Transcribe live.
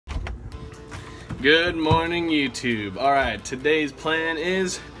Good morning, YouTube. Alright, today's plan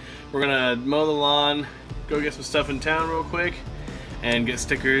is we're gonna mow the lawn, go get some stuff in town real quick, and get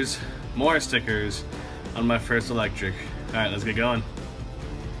stickers, more stickers, on my first electric. Alright, let's get going.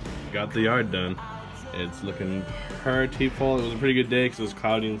 Got the yard done. It's looking pretty full. It was a pretty good day because it was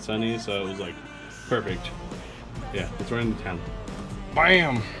cloudy and sunny, so it was like perfect. Yeah, let's run into town.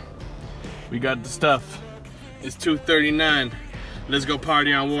 Bam! We got the stuff. It's 2:39. Let's go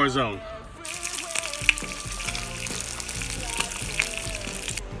party on Warzone.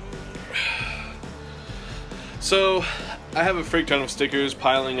 So, I have a freak ton of stickers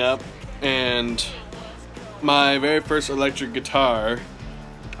piling up, and my very first electric guitar,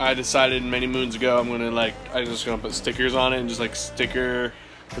 I decided many moons ago I'm just gonna put stickers on it and just like sticker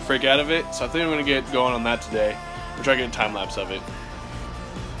the freak out of it. So I think I'm gonna get going on that today. We'll try to get a time lapse of it.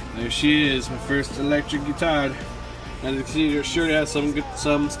 There she is, my first electric guitar. As you can see, it sure has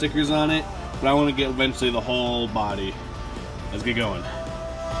some stickers on it, but I want to get eventually the whole body. Let's get going.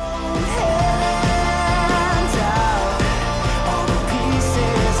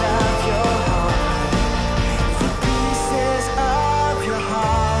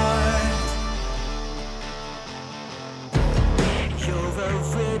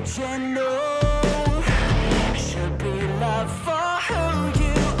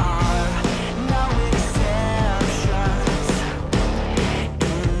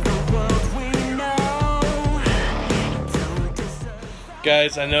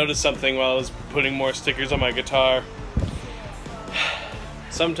 Guys, I noticed something while I was putting more stickers on my guitar.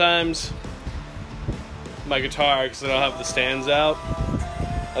 Sometimes my guitar, because I don't have the stands out,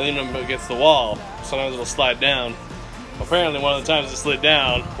 I lean them against the wall. Sometimes it'll slide down. Apparently one of the times it slid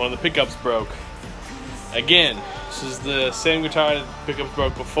down, one of the pickups broke. Again, this is the same guitar that the pickups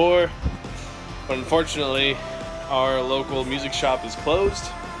broke before, but unfortunately our local music shop is closed.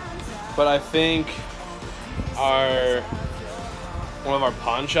 But I think one of our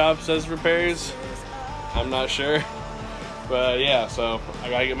pawn shops does repairs. I'm not sure. But yeah, so I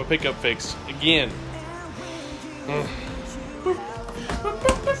gotta get my pickup fixed again. Nope.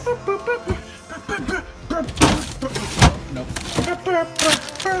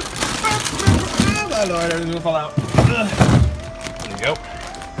 Oh Lord, everything's gonna fall out. There we go.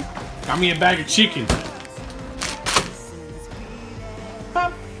 Got me a bag of chicken.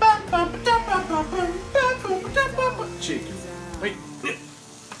 Chicken. Wait.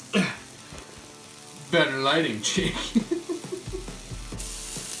 Better lighting, chicken.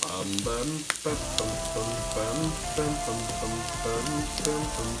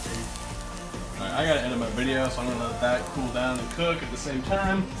 Alright, I gotta edit my video, so I'm gonna let that cool down and cook at the same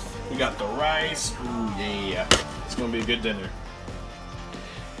time. We got the rice. Ooh, yeah. It's gonna be a good dinner.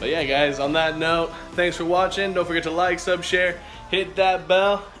 But yeah, guys, on that note, thanks for watching. Don't forget to like, sub, share, hit that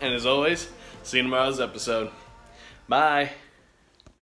bell, and as always, see you in tomorrow's episode. Bye.